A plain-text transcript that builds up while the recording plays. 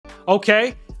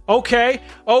Okay. Okay.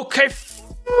 Okay.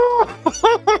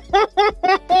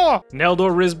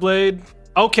 Neldor Rizblade.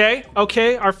 Okay.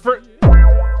 Okay. Our first.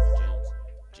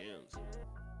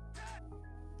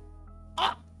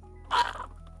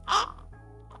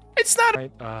 It's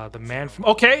not the man from.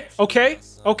 Okay. Okay.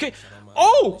 Okay.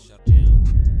 Oh.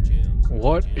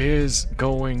 What is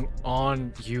going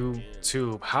on,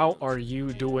 YouTube? How are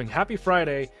you doing? Happy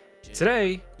Friday.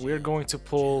 Today, we're going to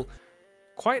pull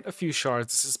quite a few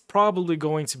shards. This is probably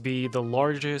going to be the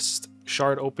largest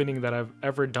shard opening that I've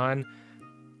ever done.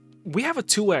 We have a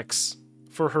 2x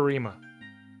for Harima.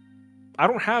 I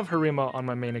don't have Harima on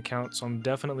my main account, so I'm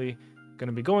definitely going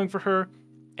to be going for her.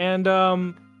 And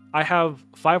I have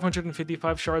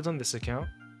 555 shards on this account.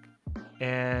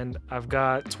 And I've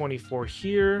got 24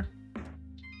 here.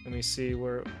 Let me see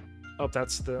where... Oh,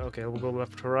 that's the... Okay, we'll go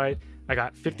left to right. I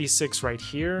got 56 right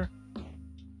here.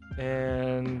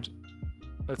 And...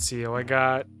 Let's see. Oh, I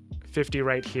got 50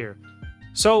 right here.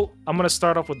 So, I'm going to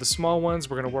start off with the small ones.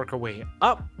 We're going to work our way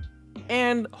up.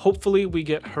 And hopefully we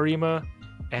get Harima.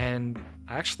 And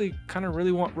I actually kind of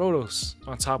really want Rotos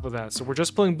on top of that. So, we're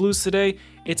just pulling blues today.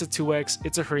 It's a 2x.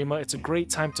 It's a Harima. It's a great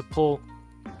time to pull.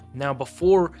 Now,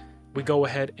 before we go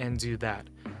ahead and do that,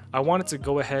 I wanted to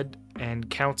go ahead and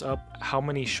count up how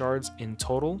many shards in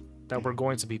total that we're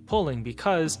going to be pulling,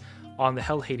 because on the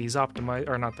Hell Hades optimizer,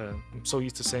 or not the, I'm so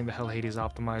used to saying the Hell Hades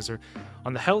optimizer,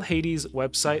 on the Hell Hades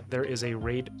website there is a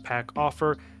raid pack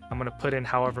offer. I'm going to put in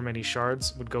however many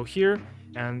shards would go here,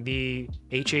 and the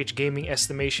HH Gaming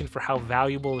estimation for how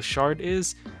valuable a shard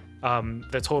is,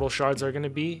 the total shards are going to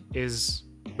be, is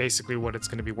basically what it's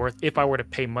going to be worth if I were to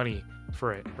pay money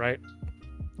for it, right?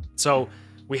 So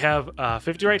we have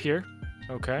 50 right here,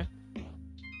 okay?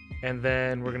 And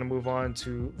then we're going to move on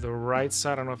to the right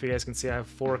side. I don't know if you guys can see, I have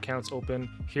 4 accounts open.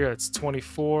 Here, it's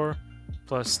 24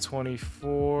 plus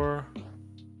 24.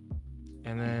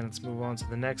 And then let's move on to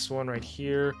the next one right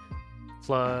here.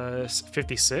 Plus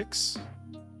 56.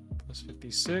 Plus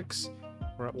 56.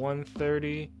 We're at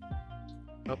 130.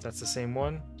 Oh, that's the same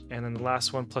one. And then the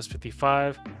last one, plus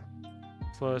 55.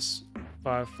 Plus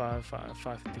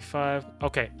 555.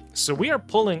 Okay, so we are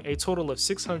pulling a total of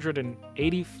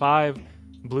 685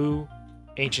 blue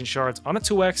ancient shards on a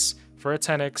 2x for a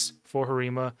 10x for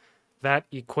Harima. That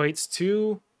equates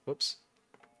to, whoops,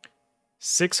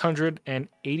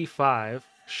 685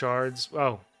 shards.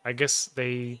 Oh, I guess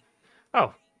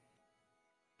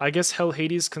Hell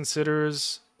Hades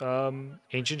considers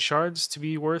ancient shards to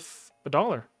be worth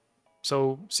 $1.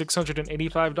 So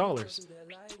 $685.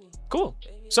 Cool.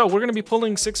 So we're going to be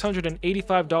pulling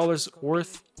 $685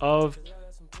 worth of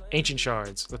ancient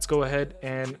shards. Let's go ahead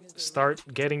and start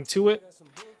getting to it.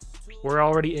 We're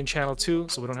already in channel 2,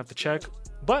 so we don't have to check.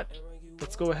 But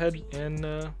let's go ahead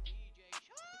and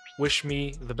wish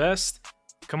me the best.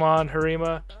 Come on,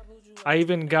 Harima. I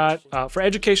even got, for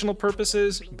educational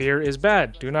purposes, beer is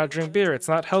bad. Do not drink beer. It's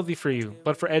not healthy for you.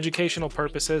 But for educational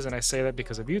purposes, and I say that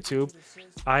because of YouTube,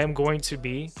 I am going to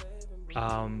be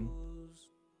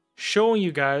showing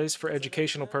you guys, for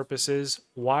educational purposes,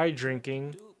 why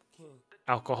drinking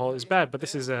alcohol is bad. But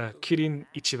this is a Kirin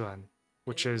Ichiban,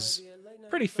 which is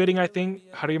pretty fitting, I think.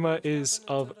 Harima is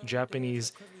of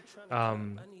Japanese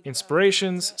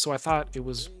inspirations, so I thought it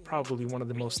was probably one of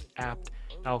the most apt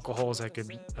alcohols I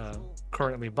could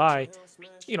currently buy,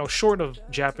 you know, short of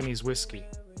Japanese whiskey.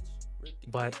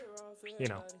 But, you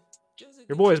know,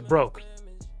 your boy is broke.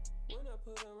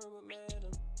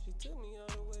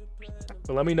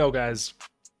 But let me know, guys.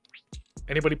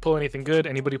 Anybody pull anything good?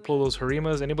 Anybody pull those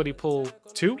Harimas? Anybody pull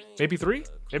 2? Maybe 3?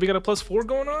 Maybe got a +4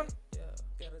 going on?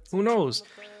 Who knows?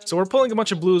 So we're pulling a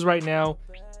bunch of blues right now.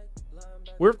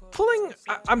 We're pulling...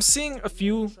 I'm seeing a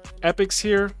few epics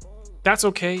here. That's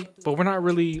okay, but we're not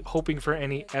really hoping for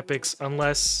any epics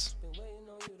unless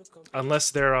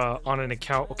they're on an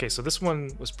account. Okay, so this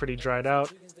one was pretty dried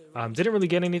out. Didn't really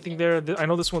get anything there. I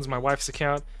know this one's my wife's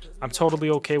account. I'm totally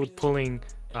okay with pulling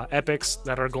epics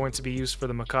that are going to be used for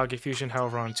the Mikage fusion.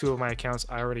 However, on 2 of my accounts,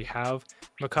 I already have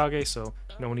Mikage, so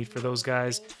no need for those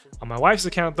guys. On my wife's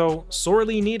account, though,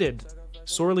 sorely needed.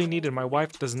 Sorely needed. My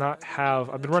wife does not have...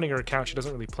 I've been running her account. She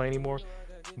doesn't really play anymore.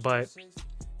 But,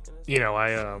 you know,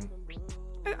 I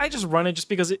just run it just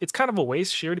because it's kind of a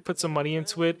waste. She already put some money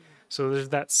into it. So there's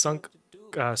that sunk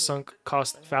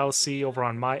cost fallacy over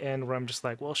on my end where I'm just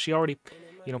like, well, she already,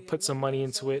 you know, put some money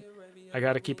into it. I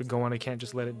got to keep it going. I can't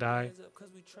just let it die.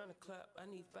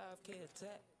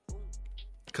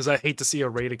 Because I hate to see a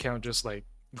raid account just like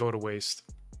go to waste.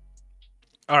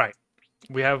 All right.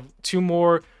 We have 2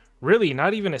 more. Really,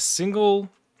 not even a single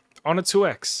on a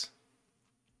 2x.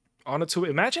 On a 2.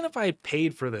 Imagine if I had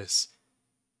paid for this.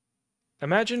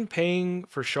 Imagine paying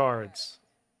for shards.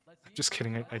 Just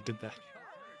kidding, I did that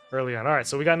early on. All right,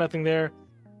 so we got nothing there.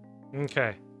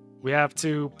 Okay, we have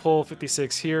to pull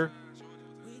 56 here.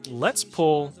 Let's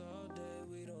pull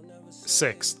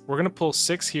 6. We're gonna pull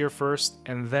 6 here first,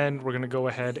 and then we're gonna go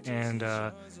ahead and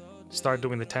start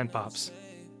doing the 10 pops.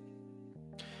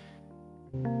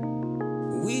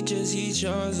 We just eat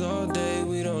shards all day,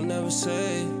 we don't never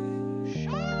say.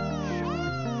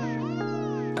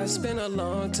 I spent a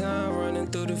long time running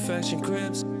through the faction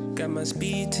cribs. Got my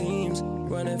speed teams,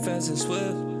 running fast and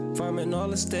swift. Farming all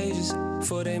the stages,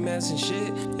 for they max and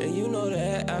shit. And you know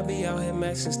that, I be out here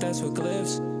maxing stats with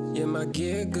glyphs. Yeah, my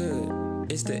gear good,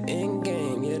 it's the end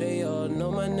game. Yeah, they all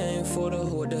know my name for the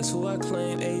hood, that's who I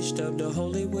claim. Aged up, the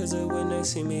holy wizard, when they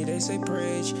see me, they say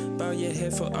praise. Bow your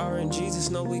head for RNGs,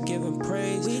 just know we give him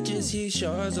praise. We just eat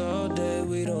shards all day,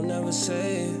 we don't never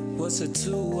say. What's a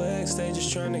 2X, they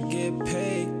just trying to get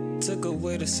paid. Took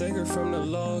away the secret from the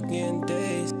login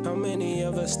days. How many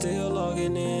of us still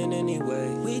logging in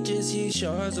anyway? We just eat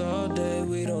shards all day,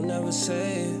 we don't never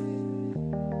say.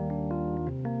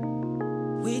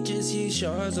 We just eat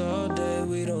shards all day,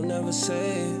 we don't never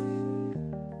say.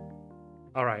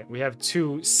 All right, we have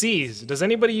 2 C's. Does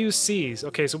anybody use C's?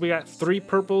 Okay, so we got 3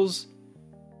 purples,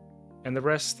 and the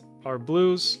rest are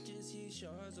blues.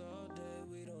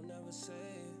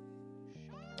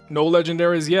 No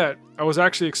legendaries yet. I was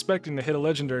actually expecting to hit a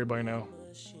legendary by now.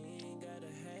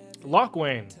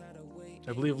 Lockwayne.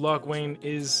 I believe Lockwayne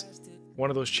is one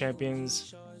of those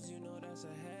champions.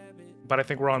 But I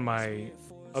think we're on my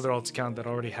other alt account that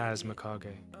already has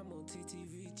Mikage.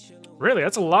 Really?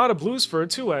 That's a lot of blues for a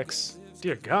 2x.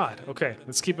 Dear God. Okay,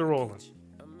 let's keep it rolling.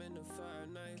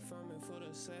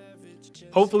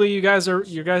 Hopefully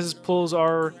your guys' pulls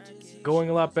are going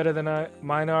a lot better than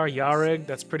mine are. Yareg,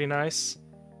 that's pretty nice.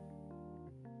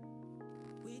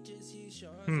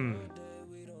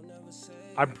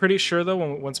 I'm pretty sure though,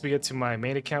 once we get to my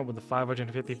main account with the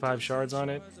 555 shards on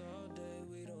it,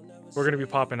 we're gonna be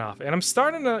popping off. And I'm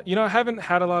starting to, you know, I haven't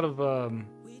had a lot of,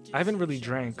 I haven't really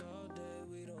drank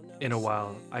in a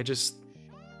while.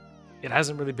 It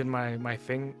hasn't really been my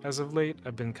thing as of late.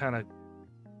 I've been kind of,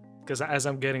 because as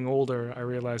I'm getting older, I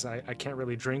realize I can't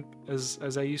really drink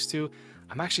as I used to.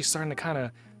 I'm actually starting to kind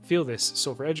of feel this.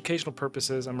 So for educational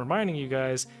purposes, I'm reminding you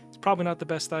guys, it's probably not the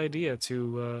best idea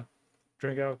to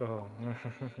drink alcohol.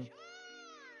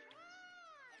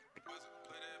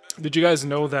 Did you guys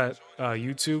know that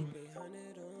YouTube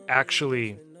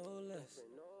actually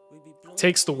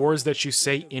takes the words that you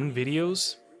say in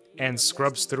videos and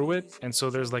scrubs through it? And so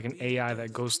there's like an AI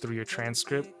that goes through your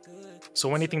transcript.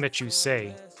 So anything that you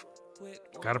say,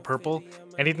 got a purple,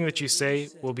 anything that you say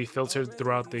will be filtered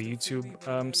throughout the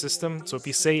YouTube system. So if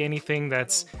you say anything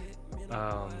that's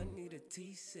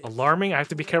alarming, I have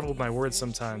to be careful with my words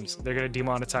sometimes. They're going to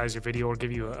demonetize your video or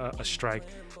give you a strike.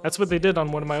 That's what they did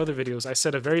on one of my other videos. I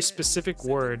said a very specific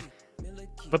word,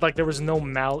 but like there was no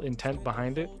malintent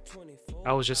behind it.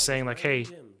 I was just saying like, hey,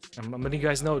 I'm letting you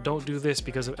guys know, don't do this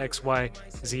because of X, Y,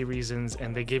 Z reasons.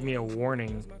 And they gave me a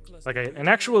warning, like an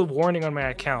actual warning on my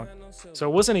account. So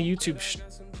it wasn't a YouTube,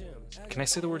 can I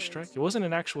say the word strike? It wasn't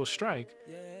an actual strike,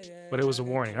 but it was a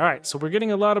warning. All right, so we're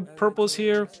getting a lot of purples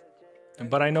here,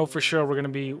 but I know for sure we're going to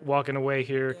be walking away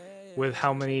here with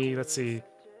how many, let's see,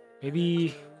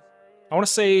 maybe, I want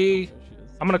to say,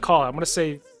 I'm going to call it, I'm going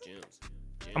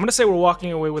to say we're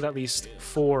walking away with at least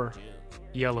 4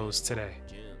 yellows today.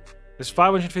 There's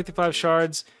 555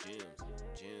 shards.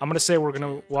 I'm going to say we're going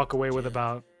to walk away with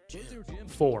about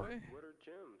 4.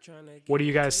 What do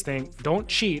you guys think? Don't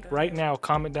cheat right now.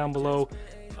 Comment down below.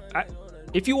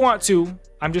 If you want to,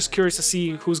 I'm just curious to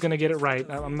see who's going to get it right.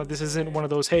 This isn't one of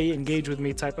those, hey, engage with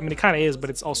me type. I mean, it kind of is, but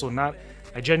it's also not.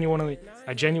 I genuinely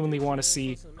want to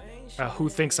see who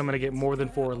thinks I'm going to get more than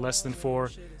 4 or less than 4.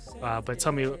 But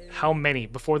tell me how many,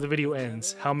 before the video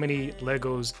ends, how many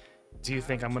Legos do you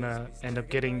think I'm going to end up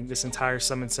getting this entire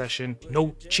summon session?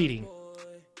 No cheating.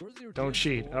 Don't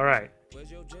cheat. All right.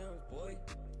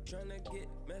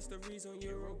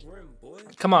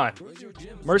 Come on.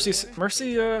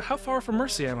 Mercy, how far from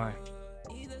Mercy am I?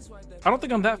 I don't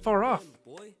think I'm that far off.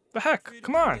 The heck?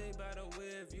 Come on.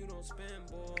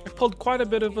 I pulled quite a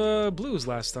bit of blues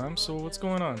last time, so what's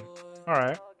going on? All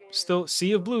right. Still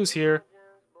sea of blues here.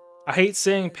 I hate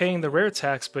saying paying the rare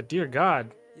tax, but dear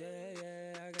God.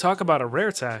 Talk about a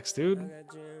rare tax, dude.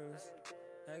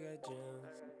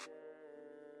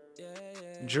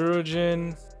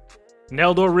 Jurujin.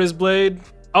 Neldor Rizblade.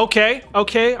 Okay,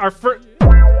 okay. Our first.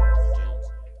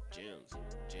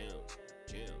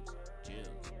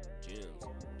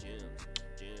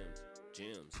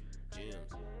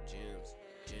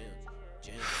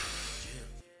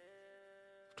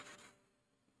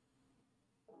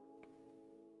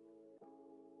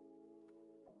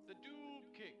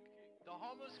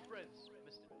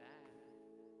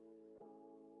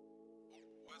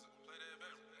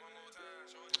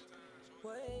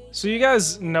 So you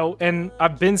guys know, and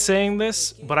I've been saying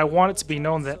this, but I want it to be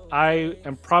known that I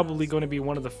am probably going to be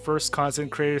one of the first content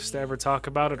creators to ever talk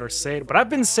about it or say it. But I've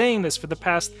been saying this for the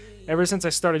past, ever since I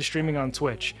started streaming on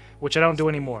Twitch, which I don't do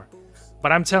anymore.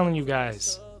 But I'm telling you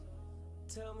guys,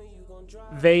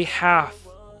 they have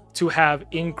to have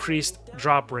increased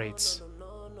drop rates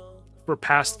for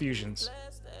past fusions.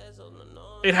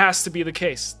 It has to be the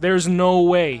case. There's no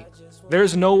way.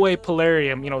 There's no way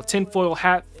Polarium, you know, tinfoil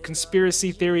hat,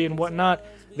 conspiracy theory and whatnot,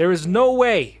 there is no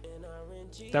way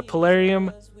that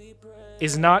Polarium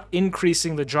is not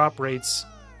increasing the drop rates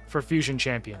for fusion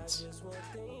champions.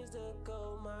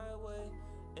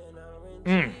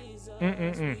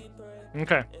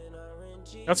 Okay.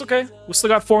 That's okay. We still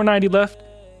got 490 left.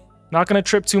 Not gonna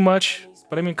trip too much,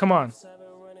 but I mean, come on.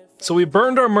 So we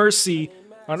burned our mercy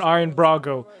on Iron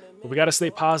Brago, but we gotta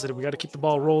stay positive. We gotta keep the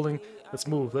ball rolling. Let's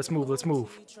move, let's move, let's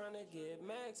move.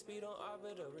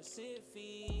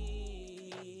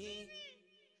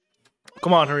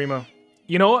 Come on, Harima.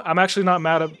 You know what? I'm actually not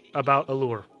mad about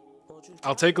Allure.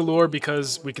 I'll take Allure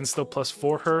because we can still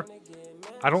 +4 her.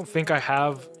 I don't think I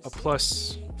have a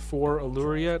 +4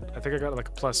 Allure yet. I think I got like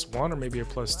a +1 or maybe a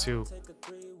 +2.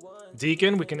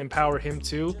 Deacon, we can empower him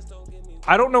too.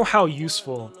 I don't know how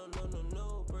useful.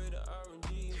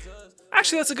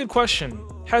 Actually, that's a good question.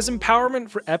 Has empowerment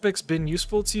for epics been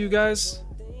useful to you guys?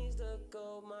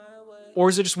 Or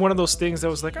is it just one of those things that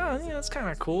was like, oh, yeah, that's kind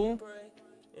of cool.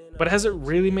 But has it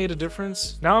really made a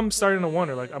difference? Now I'm starting to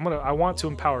wonder, like, I want to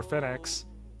empower Fenix,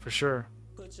 for sure.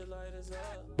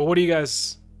 But what do you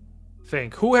guys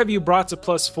think? Who have you brought to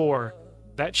 +4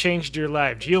 that changed your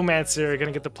life? Geomancer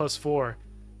gonna get the +4.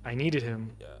 I needed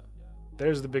him.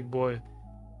 There's the big boy.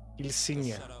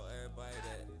 Ilsinia.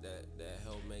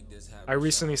 I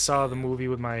recently saw the movie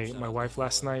with my wife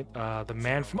last night. The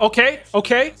Man from... Okay!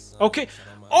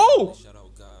 Oh!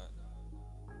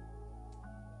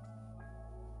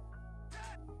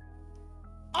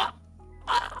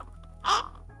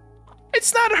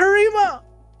 It's not Harima,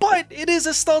 but it is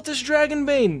a Stultish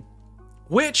Dragonbane,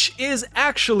 which is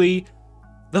actually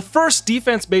the first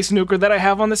defense-based nuker that I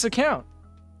have on this account.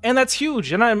 And that's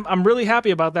huge, and I'm really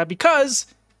happy about that because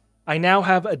I now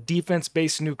have a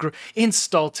defense-based nuker in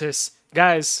Stultish.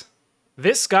 Guys,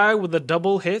 this guy with the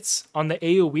double hits on the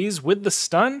AoEs with the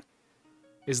stun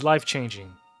is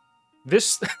life-changing.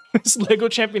 This Lego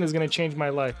champion is going to change my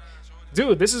life.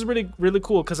 Dude, this is really, really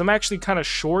cool because I'm actually kind of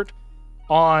short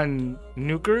on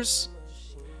nukers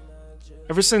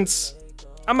ever since...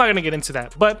 I'm not gonna get into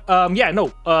that, but yeah, no,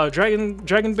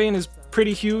 Dragonbane is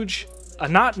pretty huge.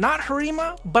 Not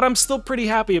Harima, but I'm still pretty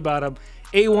happy about him.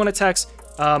 A1 attacks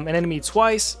an enemy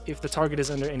twice if the target is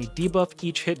under any debuff.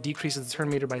 Each hit decreases the turn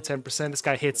meter by 10%. This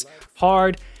guy hits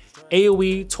hard.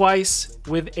 AoE twice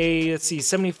with a, let's see,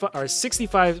 75 or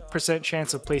 65%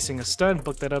 chance of placing a stun.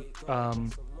 Book that up.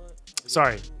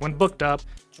 Sorry, when booked up,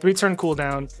 3-turn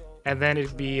cooldown. And then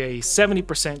it'd be a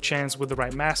 70% chance with the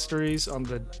right masteries on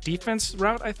the defense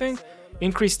route, I think.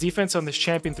 Increased defense on this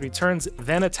champion 3 turns,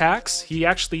 then attacks. He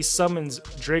actually summons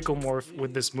Dracomorph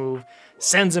with this move,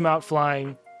 sends him out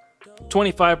flying.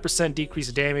 25%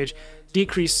 decreased damage,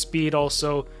 decreased speed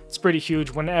also. It's pretty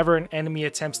huge. Whenever an enemy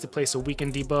attempts to place a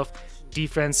weakened debuff,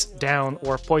 defense down,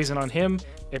 or poison on him,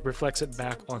 it reflects it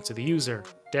back onto the user.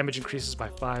 Damage increases by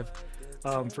 5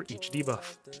 for each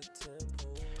debuff.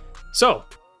 So,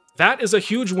 that is a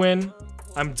huge win.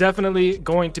 I'm definitely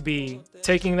going to be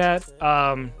taking that.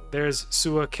 There's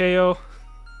Sua KO.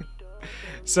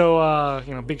 So,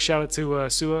 you know, big shout out to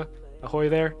Sua. Ahoy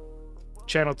there.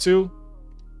 Channel 2.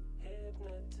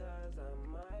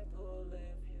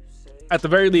 At the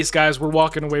very least, guys, we're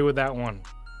walking away with that one.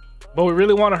 But we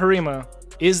really want a Harima.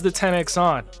 Is the 10x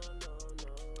on?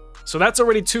 So that's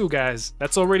already 2, guys.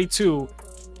 That's already 2.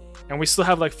 And we still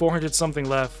have like 400 something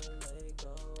left.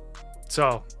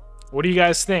 So, what do you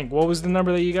guys think? What was the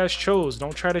number that you guys chose?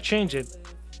 Don't try to change it.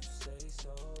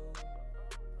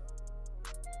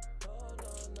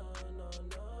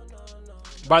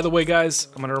 By the way, guys,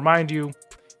 I'm going to remind you,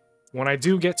 when I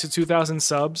do get to 2,000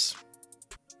 subs,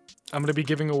 I'm going to be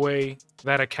giving away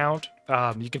that account.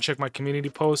 You can check my community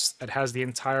post. It has the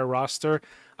entire roster.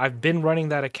 I've been running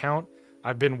that account.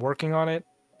 I've been working on it.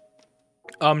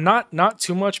 Not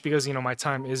too much because, you know, my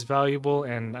time is valuable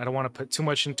and I don't want to put too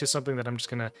much into something that I'm just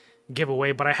going to give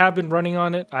away. But I have been running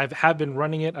on it. I've been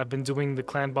running it. I've been doing the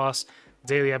clan boss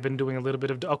daily. I've been doing a little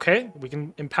bit of... Okay, we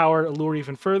can empower Allure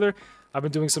even further. I've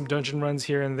been doing some dungeon runs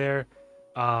here and there.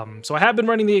 So I have been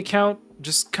running the account,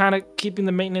 just kind of keeping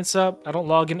the maintenance up. I don't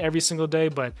log in every single day,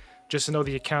 but just to know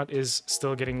the account is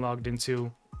still getting logged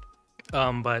into.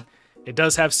 But it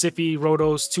does have Siphi,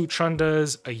 Rotos, 2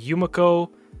 Trundas, a Yumiko,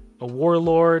 a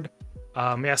Warlord.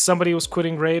 Yeah, somebody was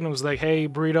quitting raid and was like, hey,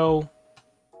 Burrito,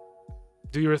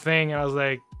 do your thing. And I was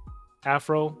like,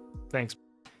 Afro, thanks.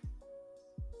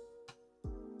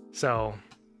 So,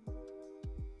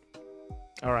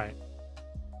 all right.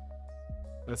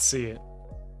 Let's see it.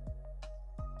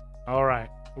 All right.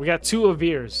 We got 2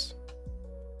 Avirs.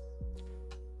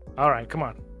 All right, come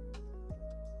on.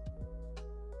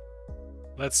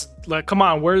 Come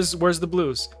on. Where's the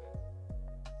blues?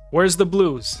 Where's the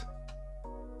blues?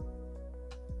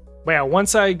 But yeah,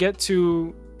 once I get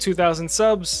to 2,000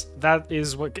 subs, that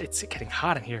is what it's getting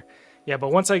hot in here. Yeah,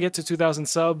 but once I get to 2,000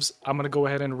 subs, I'm gonna go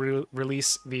ahead and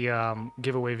release the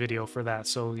giveaway video for that.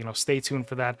 So stay tuned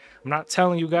for that. I'm not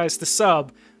telling you guys to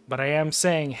sub, but I am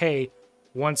saying, hey,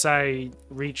 once I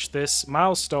reach this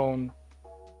milestone,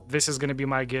 this is gonna be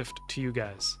my gift to you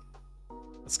guys.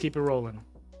 Let's keep it rolling.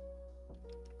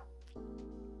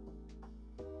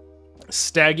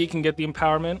 Staggy can get the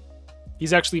empowerment.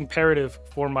 He's actually imperative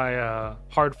for my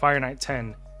hard Fire Knight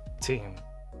 10 team.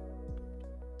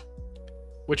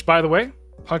 Which, by the way,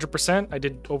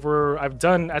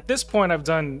 100%. At this point, I've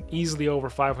done easily over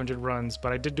 500 runs,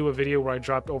 but I did do a video where I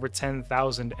dropped over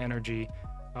 10,000 energy,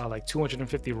 like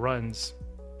 250 runs,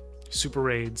 super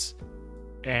raids,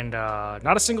 and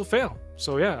not a single fail.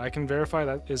 So yeah, I can verify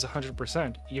that is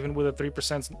 100%. Even with a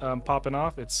 3% popping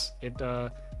off, it's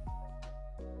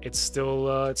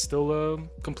still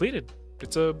completed.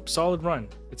 It's a solid run.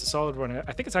 It's a solid run.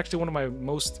 I think it's actually one of my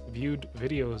most viewed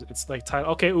videos. It's like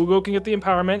titled, okay, Ugo can get the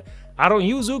empowerment. I don't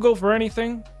use Ugo for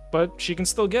anything, but she can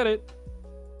still get it.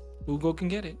 Ugo can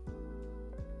get it.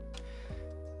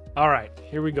 All right,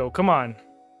 here we go. Come on.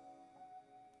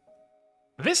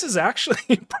 This is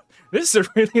actually this is a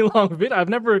really long video.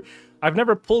 I've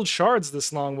never pulled shards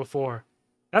this long before.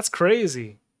 That's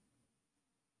crazy.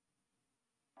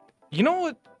 You know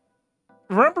what?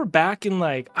 Remember back in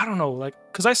I don't know,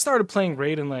 because I started playing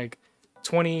Raid in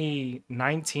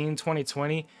 2019,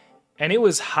 2020, and it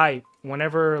was hype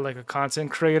whenever a content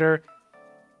creator,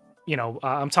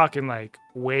 I'm talking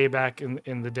way back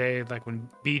in the day, when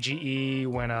BGE,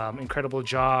 when Incredible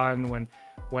John, when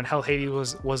Hell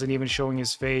Hades wasn't even showing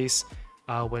his face,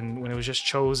 when it was just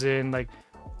Chosen,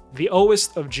 the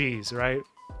oest of G's, right?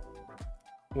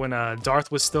 When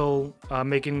Darth was still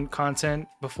making content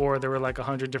before there were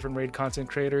 100 different raid content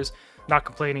creators. Not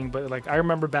complaining, but I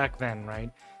remember back then, right?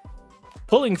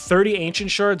 Pulling 30 ancient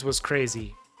shards was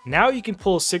crazy. Now you can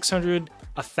pull 600,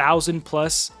 1,000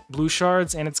 plus blue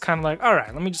shards, and it's kind of all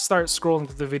right, let me just start scrolling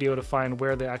through the video to find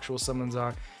where the actual summons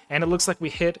are. And it looks like we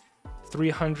hit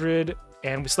 300,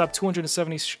 and we still have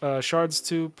 270 shards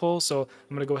to pull, so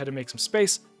I'm gonna go ahead and make some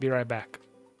space. Be right back.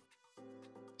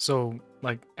 So,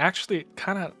 actually, it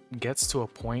kind of gets to a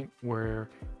point where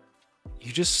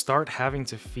you just start having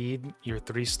to feed your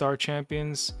 3-star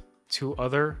champions to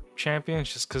other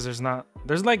champions just because there's no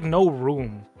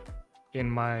room in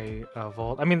my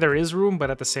vault. I mean, there is room,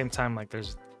 but at the same time,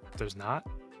 there's not.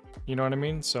 You know what I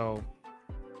mean? So,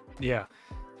 yeah.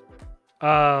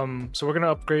 So we're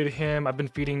gonna upgrade him. I've been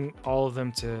feeding all of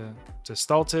them to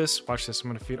Stultus. Watch this. I'm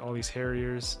gonna feed all these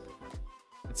Harriers.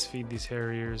 Let's feed these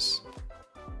Harriers.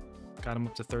 Got him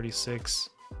up to 36.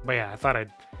 But yeah, I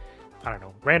don't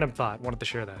know, random thought, wanted to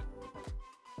share that.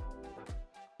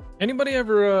 Anybody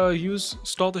ever use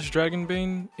Stultus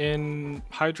Dragonbane in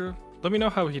Hydra? Let me know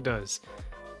how he does.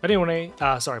 But anyway,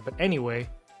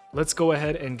 let's go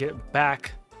ahead and get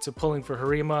back to pulling for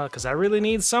Harima, because I really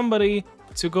need somebody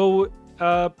to go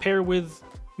pair with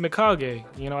Mikage.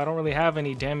 I don't really have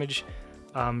any damage.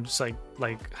 Just I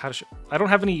don't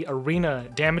have any arena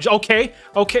damage. Okay,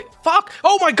 fuck!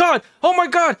 Oh my god!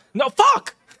 No,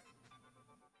 fuck!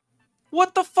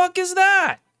 What the fuck is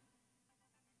that?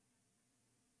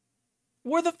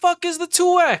 Where the fuck is the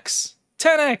 2x?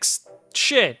 10x?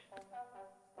 Shit.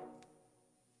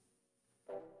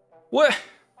 What?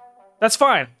 That's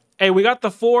fine. Hey, we got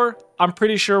the 4. I'm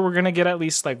pretty sure we're gonna get at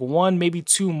least 1, maybe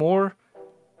 2 more.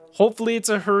 Hopefully it's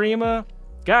a Harima.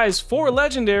 Guys, 4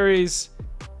 legendaries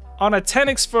on a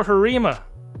 10x for Harima.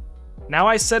 Now,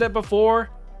 I said it before,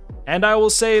 and I will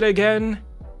say it again.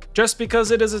 Just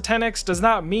because it is a 10x does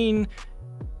not mean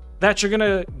that you're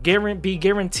gonna be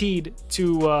guaranteed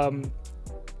to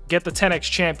get the 10x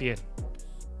champion.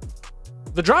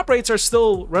 The drop rates are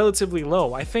still relatively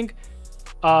low. I think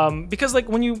because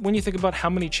when you think about how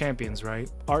many champions,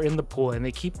 right, are in the pool, and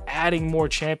they keep adding more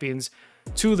champions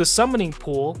to the summoning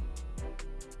pool,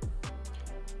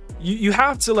 you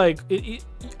have to like,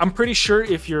 I'm pretty sure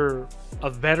if you're a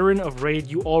veteran of Raid,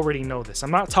 you already know this.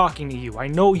 I'm not talking to you. I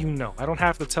know you know. I don't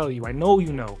have to tell you. I know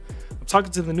you know. I'm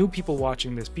talking to the new people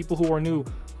watching this, people who are new,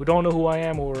 who don't know who I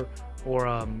am, or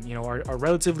you know, are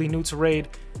relatively new to Raid.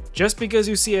 Just because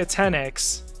you see a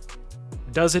 10x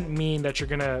doesn't mean that you're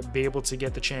gonna be able to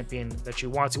get the champion that you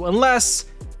want to, unless,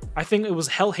 I think it was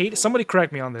Hell Hades. Somebody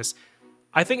correct me on this.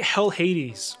 I think Hell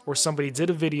Hades or somebody did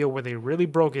a video where they really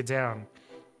broke it down,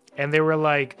 and they were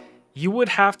like, you would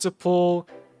have to pull,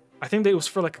 I think that it was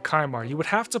for like a Kaimar, you would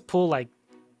have to pull like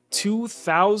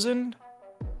 2,000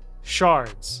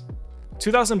 shards,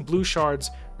 2,000 blue shards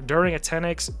during a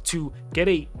 10x to get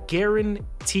a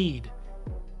guaranteed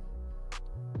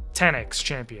 10x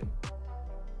champion.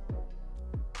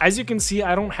 As you can see,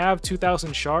 I don't have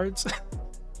 2,000 shards,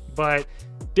 but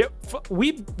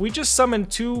we just summoned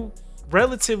two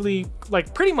relatively,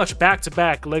 like, pretty much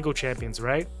back-to-back Lego champions,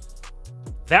 right?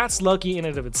 That's lucky in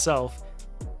and of itself,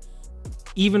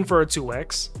 even for a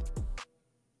 2x.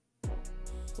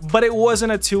 But it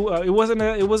wasn't a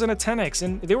 10x,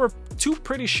 and they were two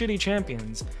pretty shitty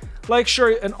champions. Like,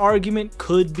 sure, an argument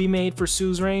could be made for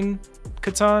Suzerain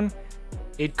Catan.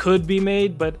 It could be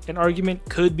made, but an argument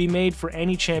could be made for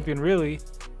any champion, really.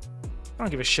 I don't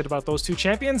give a shit about those two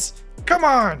champions. Come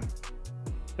on!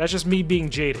 That's just me being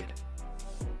jaded.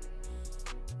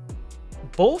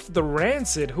 Both the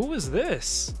Rancid. Who is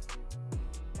this?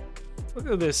 Look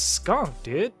at this skunk,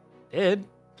 dude. Ed.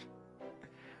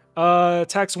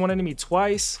 Attacks one enemy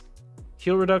twice.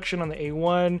 Heal reduction on the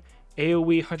A1.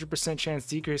 AoE 100% chance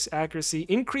decrease accuracy.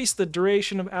 Increase the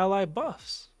duration of ally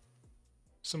buffs.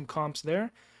 Some comps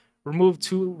there. Remove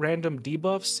 2 random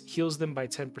debuffs. Heals them by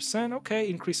 10%. Okay,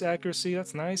 increase accuracy.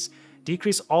 That's nice.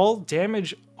 Decrease all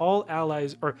damage all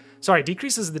allies, or sorry,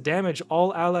 decreases the damage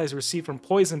all allies receive from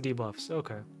poison debuffs.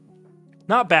 Okay.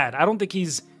 Not bad. I don't think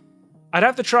he's, I'd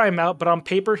have to try him out, but on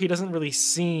paper, he doesn't really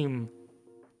seem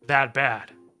that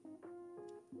bad.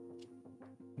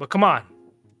 But come on.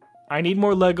 I need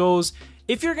more Legos.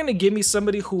 If you're going to give me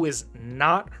somebody who is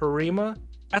not Harima,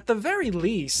 at the very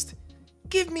least,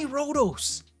 give me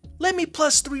Rotos. Let me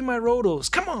 +3 my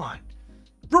Rotos. Come on.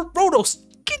 Rotos,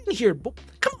 get in here.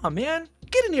 Come on, man.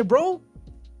 Get in here, bro.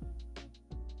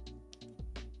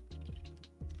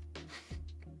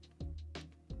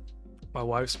 My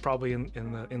wife's probably in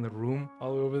the room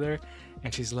all the way over there,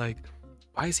 and she's like,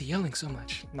 why is he yelling so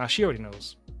much? Nah, she already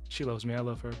knows. She loves me. I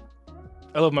love her.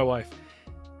 I love my wife.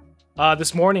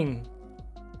 This morning,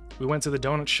 we went to the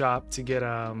donut shop to get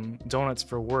donuts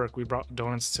for work. We brought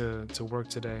donuts to work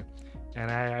today,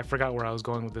 and I forgot where I was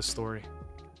going with this story.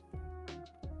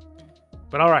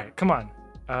 But all right, come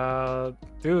on,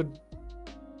 dude.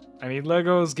 I need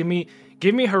Legos. Give me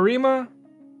Harima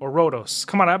or Rotos.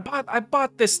 Come on, I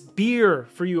bought this beer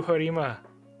for you, Harima.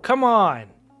 Come on,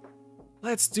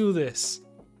 let's do this.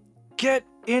 Get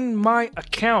in my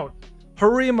account,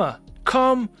 Harima.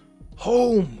 Come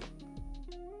home.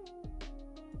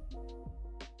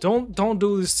 Don't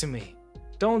do this to me.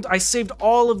 Don't. I saved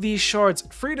all of these shards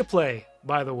free to play,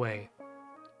 by the way.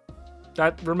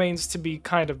 That remains to be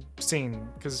kind of seen,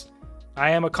 because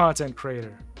I am a content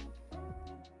creator.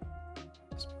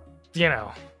 You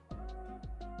know.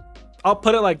 I'll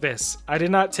put it like this. I did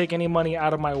not take any money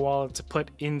out of my wallet to put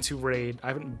into Raid. I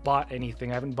haven't bought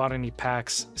anything. I haven't bought any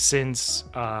packs since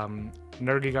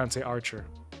Nergigante Archer.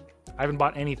 I haven't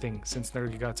bought anything since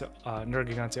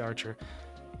Nergigante Archer.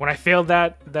 When I failed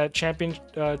that champion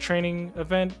training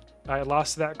event, I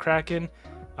lost to that Kraken.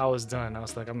 I was done. I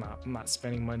was like, I'm not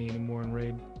spending money anymore in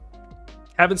Raid.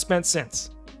 Haven't spent since.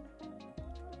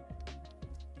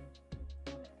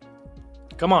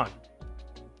 Come on.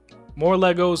 More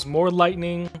Legos, more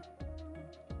lightning.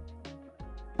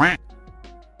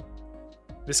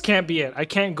 This can't be it. I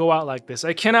can't go out like this.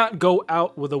 I cannot go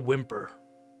out with a whimper.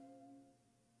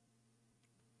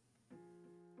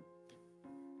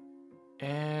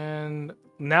 And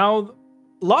now,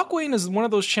 Lockwayne is one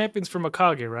of those champions for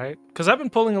Mikage, right? Because I've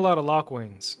been pulling a lot of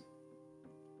Lockwaynes.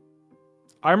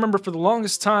 I remember for the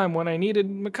longest time when I needed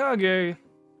Mikage,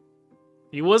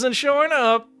 he wasn't showing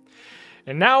up.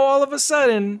 And now all of a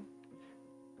sudden,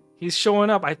 he's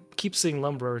showing up. I keep seeing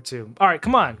Lumbrer too. All right,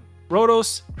 come on.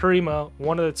 Rotos, Harima,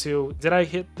 one of the two. Did I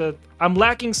hit the... I'm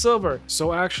lacking silver.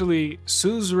 So actually,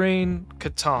 Suzerain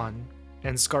Catan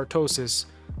and Skartosis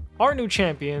are new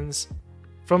champions.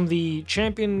 From the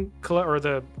champion collection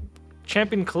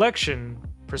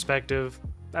perspective,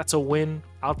 that's a win.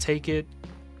 I'll take it.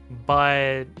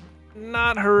 But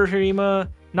not Harima,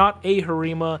 not a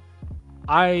Harima.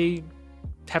 I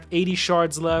have 80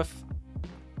 shards left.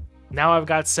 Now I've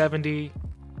got 70.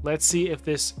 Let's see if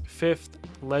this 5th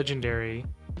legendary,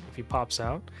 if he pops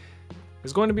out,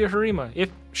 is going to be a Harima.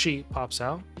 If she pops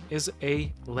out, is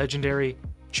a legendary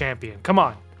champion. Come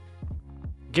on.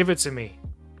 Give it to me.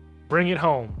 Bring it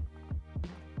home.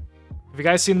 Have you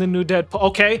guys seen the new Deadpool?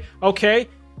 Okay, okay.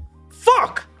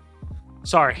 Fuck!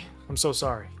 Sorry. I'm so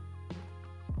sorry.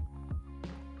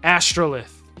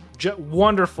 Astrolith.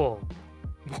 Wonderful.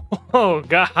 Oh,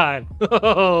 God.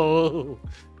 Oh.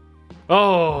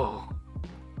 Oh.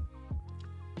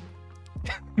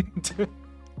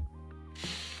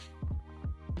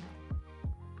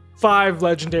 5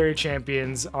 legendary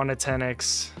champions on a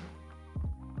 10x.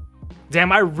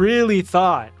 Damn, I really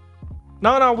thought.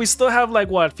 No, we still have like,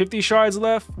 what, 50 shards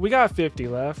left? We got 50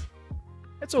 left.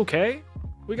 It's okay.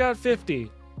 We got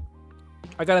 50.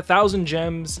 I got 1,000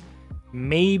 gems.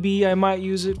 Maybe I might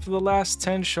use it for the last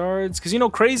 10 shards. Because, you know,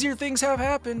 crazier things have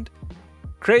happened.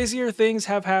 Crazier things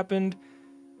have happened.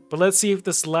 But let's see if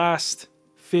this last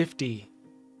 50,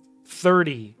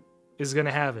 30 is going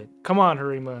to have it. Come on,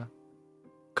 Harima.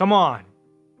 Come on.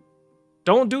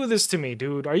 Don't do this to me,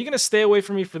 dude. Are you going to stay away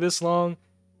from me for this long?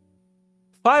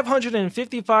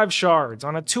 555 shards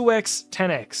on a 2x,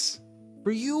 10x.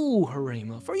 For you,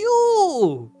 Harima. For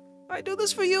you. I do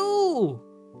this for you.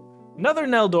 Another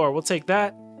Neldor. We'll take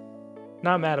that.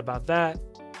 Not mad about that.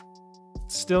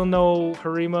 Still no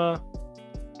Harima.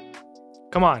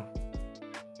 Come on.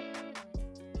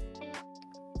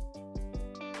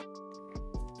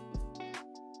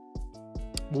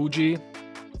 Wuji.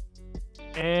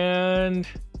 And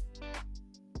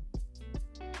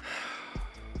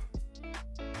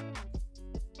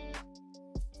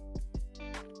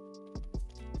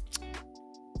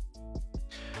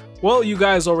well, you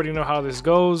guys already know how this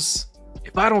goes.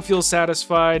 If I don't feel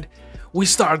satisfied, we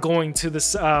start going to the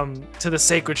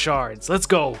sacred shards. Let's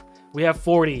go. We have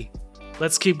 40.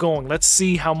 Let's keep going. Let's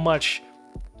see how much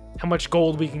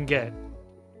gold we can get.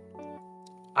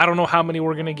 I don't know how many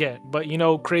we're gonna get, but you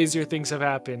know, crazier things have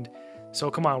happened. So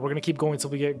come on, we're gonna keep going till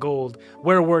we get gold.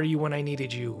 Where were you when I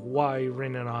needed you? Why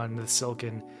rinning on the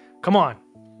silken? Come on.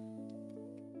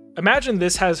 Imagine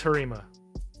this has Harima.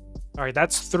 Alright,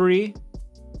 that's 3.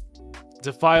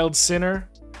 Defiled Sinner.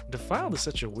 Defiled is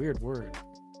such a weird word.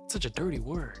 It's such a dirty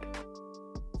word.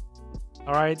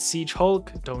 Alright, Siege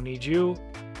Hulk. Don't need you.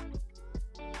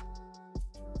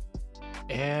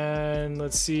 And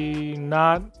let's see.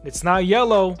 It's not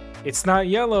yellow. It's not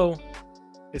yellow.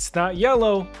 It's not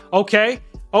yellow. Okay.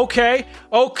 Okay.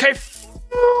 Okay. Fuck.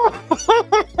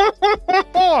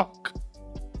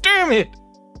 Damn it.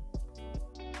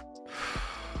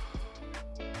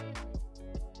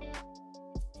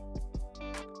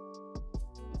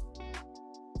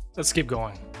 Let's keep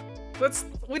going.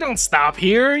 We don't stop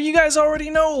here. You guys already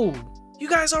know. You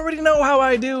guys already know how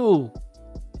I do.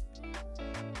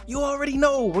 You already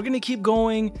know. We're gonna keep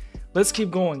going. Let's keep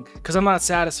going. Because I'm not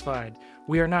satisfied.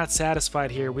 We are not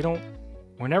satisfied here. We're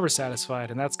never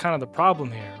satisfied. And that's kind of the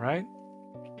problem here, right?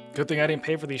 Good thing I didn't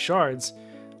pay for these shards.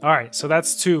 Alright, so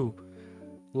that's 2.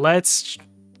 Let's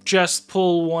just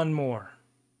pull one more.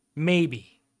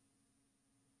 Maybe.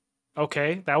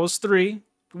 Okay, that was 3.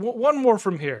 One more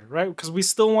from here, right? Because we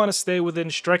still want to stay within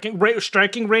striking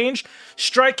range.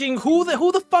 Striking, who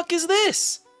the fuck is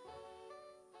this?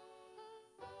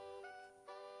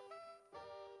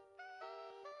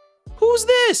 Who's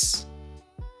this?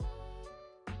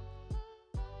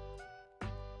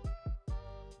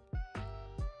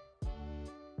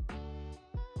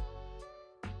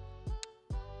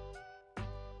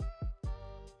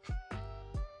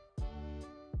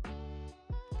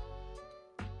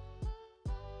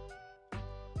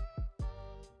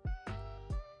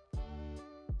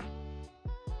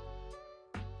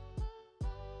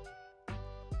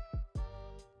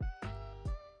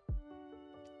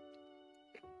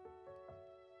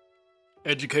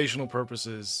 Educational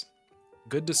purposes.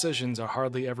 Good decisions are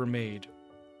hardly ever made.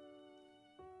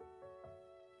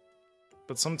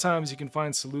 But sometimes you can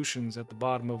find solutions at the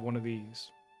bottom of one of these.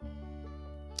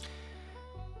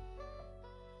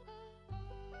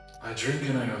 I drink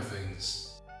and I know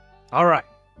things. Alright,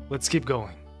 let's keep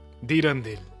going.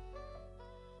 Dirandil.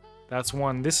 That's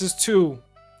 1. This is 2.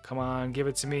 Come on, give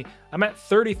it to me. I'm at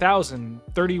 30,000,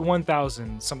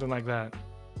 31,000, something like that.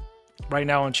 Right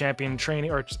now on champion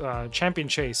training or champion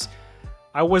chase.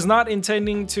 I was not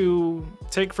intending to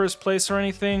take first place or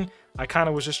anything. I kind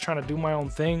of was just trying to do my own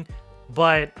thing.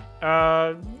 But,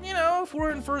 you know, if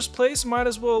we're in first place, might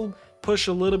as well push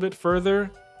a little bit further.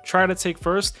 Try to take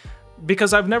first.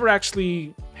 Because I've never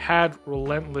actually had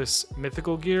Relentless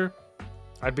mythical gear.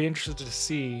 I'd be interested to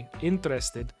see,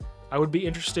 I would be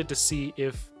interested to see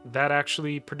if that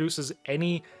actually produces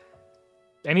anything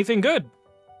good.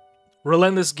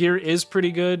 Relentless gear is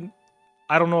pretty good.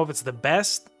 I don't know if it's the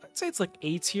best. I'd say it's like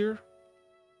A tier.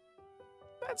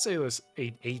 I'd say it was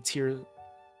a tier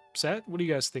set. What do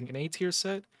you guys think? An A tier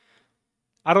set?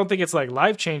 I don't think it's like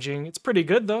life-changing. It's pretty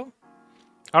good though.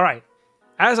 All right.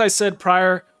 As I said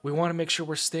prior, we want to make sure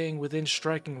we're staying within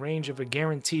striking range of a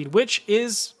guaranteed, which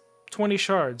is 20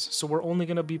 shards. So we're only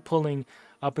going to be pulling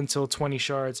up until 20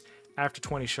 shards. After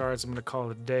 20 shards, I'm going to call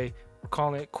it a day. We're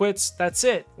calling it quits. That's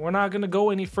it. We're not going to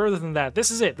go any further than that. This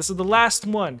is it. This is the last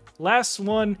one. Last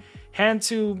one. Hand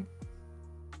to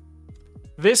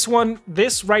this one.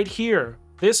 This right here.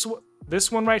 This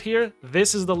one right here.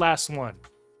 This is the last one.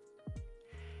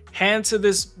 Hand to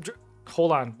this.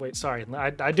 Hold on. Wait, sorry.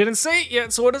 I didn't say it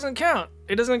yet, so it doesn't count.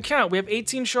 It doesn't count. We have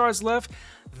 18 shards left.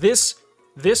 This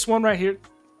one right here.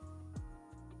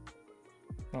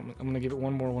 I'm going to give it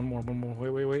one more.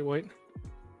 Wait.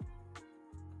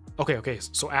 Okay.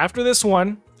 So after this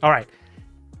one, all right.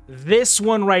 This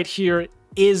one right here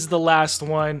is the last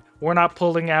one. We're not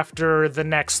pulling after the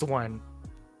next one.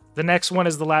 The next one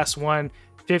is the last one.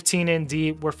 15 in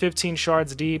deep. We're 15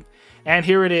 shards deep. And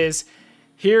here it is.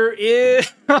 Here is...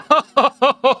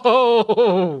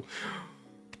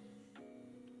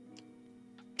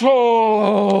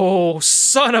 Oh,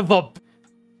 son of a...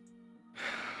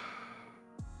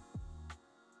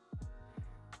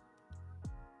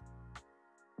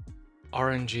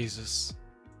 RNGesus.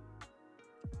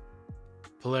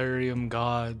 Polarium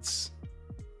gods.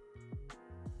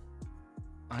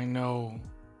 I know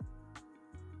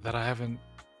that I haven't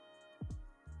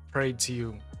prayed to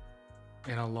you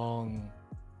in a long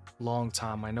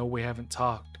time. I know we haven't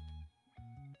talked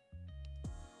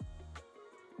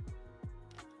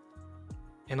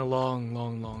in a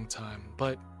long time.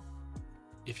 But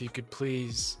if you could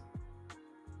please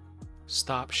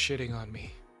stop shitting on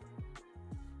me.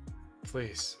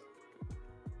 Please.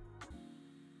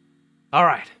 All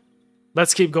right.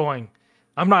 Let's keep going.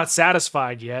 I'm not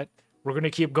satisfied yet. We're going to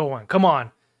keep going. Come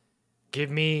on.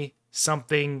 Give me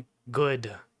something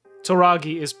good.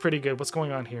 Toragi is pretty good. What's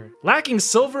going on here? Lacking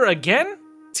silver again?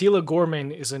 Tila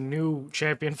Gorman is a new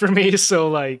champion for me. So,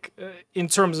 like, in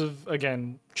terms of,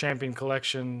 again, champion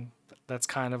collection, that's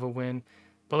kind of a win.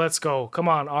 But let's go. Come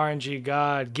on, RNG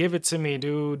God. Give it to me,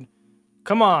 dude.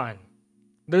 Come on.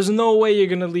 There's no way you're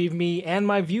going to leave me and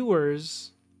my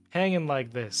viewers hanging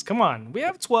like this. Come on. We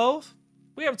have 12.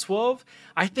 We have 12.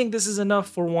 I think this is enough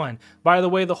for one. By the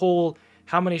way, the whole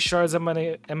how many shards am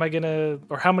I gonna,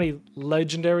 or how many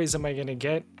legendaries am I gonna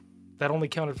get? That only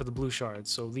counted for the blue shards.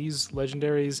 So these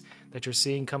legendaries that you're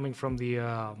seeing coming from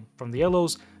the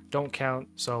yellows don't count.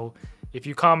 So if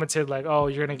you commented like, oh,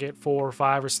 you're gonna get 4 or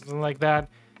 5 or something like that,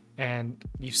 and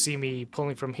you see me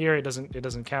pulling from here, it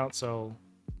doesn't count. So,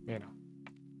 you know,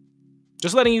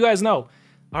 just letting you guys know.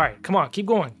 All right, come on, keep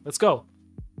going. Let's go.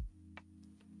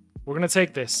 We're gonna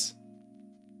take this.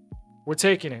 We're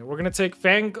taking it. We're gonna take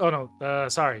Fang. Oh no,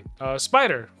 sorry,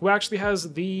 Spider, who actually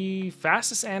has the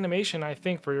fastest animation, I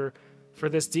think, for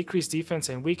this decreased defense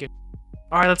and weaken.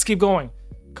 All right, let's keep going.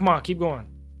 Come on, keep going.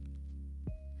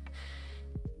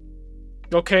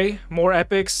 Okay, more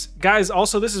epics, guys.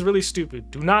 Also, this is really stupid.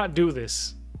 Do not do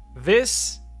this.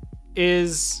 This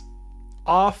is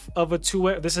off of a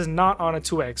 2x. This is not on a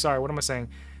 2x. Sorry, what am I saying?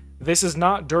 This is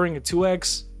not during a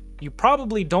 2x. You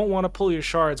probably don't want to pull your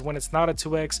shards when it's not a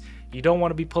 2x. You don't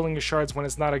want to be pulling your shards when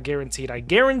it's not a guaranteed. I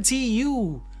guarantee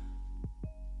you,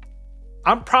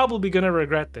 I'm probably going to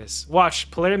regret this. Watch,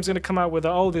 Polarium's going to come out with,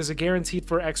 oh, there's a guaranteed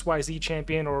for XYZ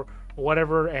champion or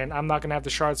whatever, and I'm not going to have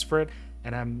the shards for it.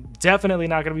 And I'm definitely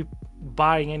not going to be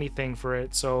buying anything for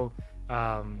it. So,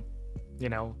 you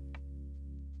know,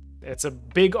 it's a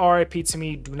big RIP to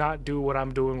me. Do not do what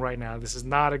I'm doing right now. This is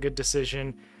not a good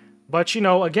decision. But, you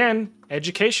know, again,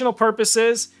 educational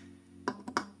purposes,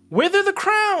 Wither the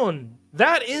Crown.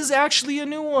 That is actually a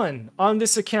new one on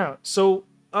this account. So,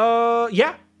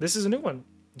 yeah, this is a new one.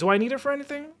 Do I need her for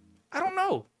anything? I don't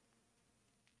know.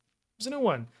 It's a new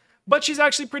one. But she's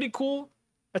actually pretty cool.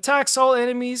 Attacks all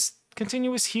enemies.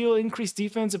 Continuous heal, increased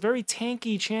defense. A very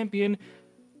tanky champion.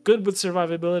 Good with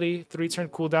survivability. 3-turn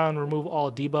cooldown. Remove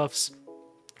all debuffs.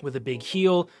 With a big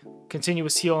heal,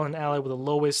 continuous heal on an ally with the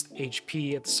lowest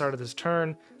HP at the start of this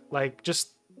turn. Like,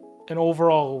 just an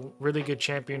overall really good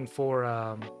champion for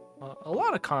a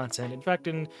lot of content. In fact,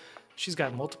 she's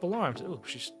got multiple arms. Oh,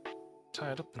 she's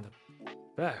tied up in the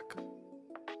back.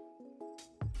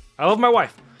 I love my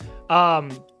wife.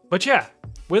 But yeah,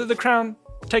 Wither the Crown,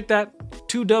 take that.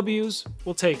 2 W's,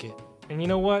 we'll take it. And you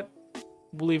know what?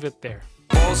 We'll leave it there.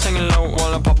 Singing low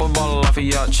while I pop a bottle off of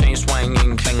your chain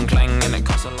swinging, clang clang, and it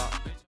costs a lot.